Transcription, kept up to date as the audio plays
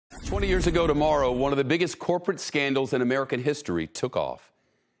20 years ago tomorrow, one of the biggest corporate scandals in American history took off.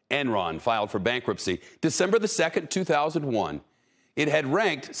 Enron filed for bankruptcy December the 2nd, 2001. It had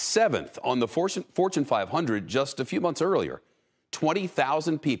ranked 7th on the Fortune 500 just a few months earlier.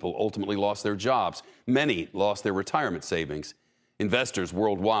 20,000 people ultimately lost their jobs. Many lost their retirement savings. Investors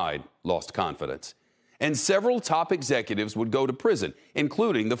worldwide lost confidence. And several top executives would go to prison,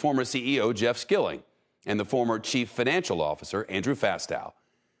 including the former CEO, Jeff Skilling, and the former chief financial officer, Andrew Fastow.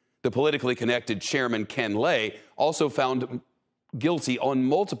 The politically connected chairman, Ken Lay, also found guilty on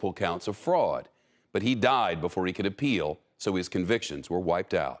multiple counts of fraud. But he died before he could appeal, so his convictions were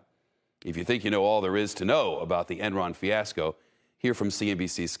wiped out. If you think you know all there is to know about the Enron fiasco, hear from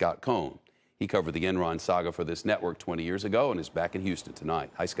CNBC's Scott Cohn. He covered the Enron saga for this network 20 years ago and is back in Houston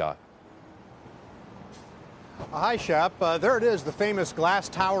tonight. Hi, Scott. Hi, Shep. There it is, the famous glass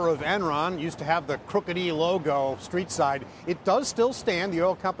tower of Enron. Used to have the crooked E logo street side. It does still stand. The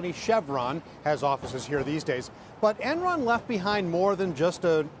oil company Chevron has offices here these days. But Enron left behind more than just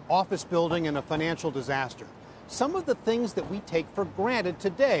an office building and a financial disaster. Some of the things that we take for granted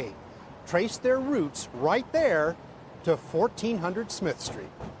today trace their roots right there to 1400 Smith Street.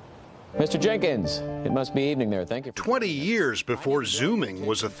 Mr. Jenkins, it must be evening there. Thank you. 20 years before Zooming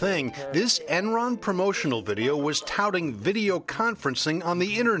was a thing, this Enron promotional video was touting video conferencing on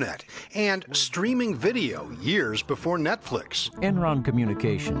the internet and streaming video years before Netflix. Enron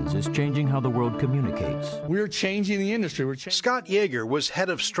Communications is changing how the world communicates. We're changing the industry. Scott Yeager was head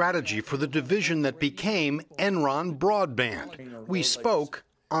of strategy for the division that became Enron Broadband. We spoke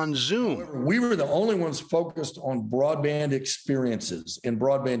on Zoom. We were the only ones focused on broadband experiences, and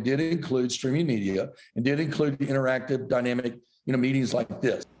broadband did include streaming media and did include interactive, dynamic, meetings like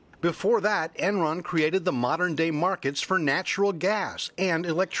this. Before that, Enron created the modern-day markets for natural gas and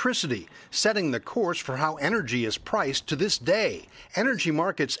electricity, setting the course for how energy is priced to this day. Energy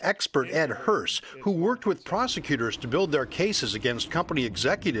markets expert Ed Hurst, who worked with prosecutors to build their cases against company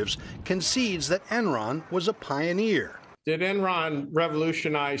executives, concedes that Enron was a pioneer. Did Enron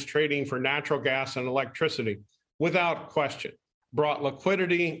revolutionize trading for natural gas and electricity? Without question. Brought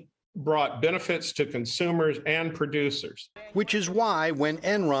liquidity, brought benefits to consumers and producers. Which is why when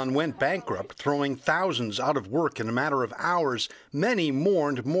Enron went bankrupt, throwing thousands out of work in a matter of hours, many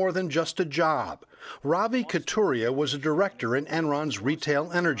mourned more than just a job. Ravi Katuria was a director in Enron's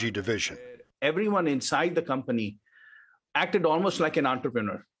retail energy division. Everyone inside the company acted almost like an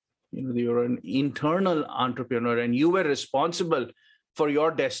entrepreneur. You're an internal entrepreneur and you were responsible for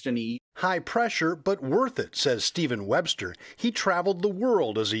your destiny. High pressure, but worth it, says Stephen Webster. He traveled the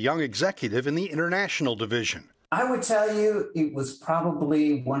world as a young executive in the international division. I would tell you it was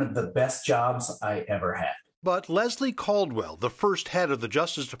probably one of the best jobs I ever had. But Leslie Caldwell, the first head of the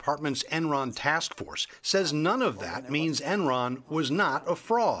Justice Department's Enron task force, says none of that means Enron was not a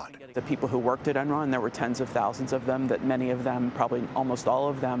fraud. The people who worked at Enron, there were tens of thousands of them, that many of them, probably almost all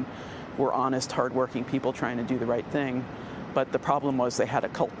of them, were honest, hardworking people trying to do the right thing. But the problem was they had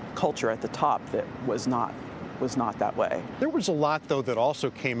a culture at the top that was not that way. There was a lot, though, that also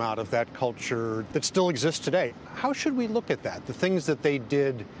came out of that culture that still exists today. How should we look at that? The things that they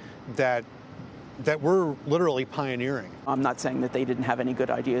did that we're literally pioneering. I'm not saying that they didn't have any good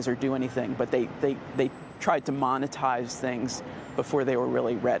ideas or do anything, but they tried to monetize things before they were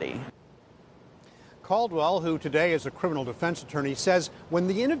really ready. Caldwell, who today is a criminal defense attorney, says when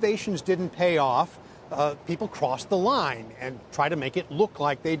the innovations didn't pay off, people crossed the line and tried to make it look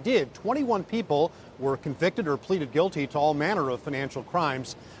like they did. 21 people were convicted or pleaded guilty to all manner of financial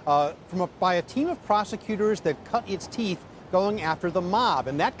crimes by a team of prosecutors that cut its teeth going after the mob.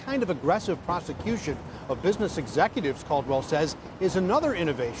 And that kind of aggressive prosecution of business executives, Caldwell says, is another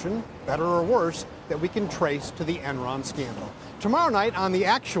innovation, better or worse, that we can trace to the Enron scandal. Tomorrow night, on the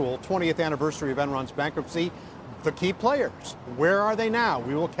actual 20th anniversary of Enron's bankruptcy, the key players. Where are they now?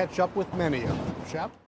 We will catch up with many of them. Shep?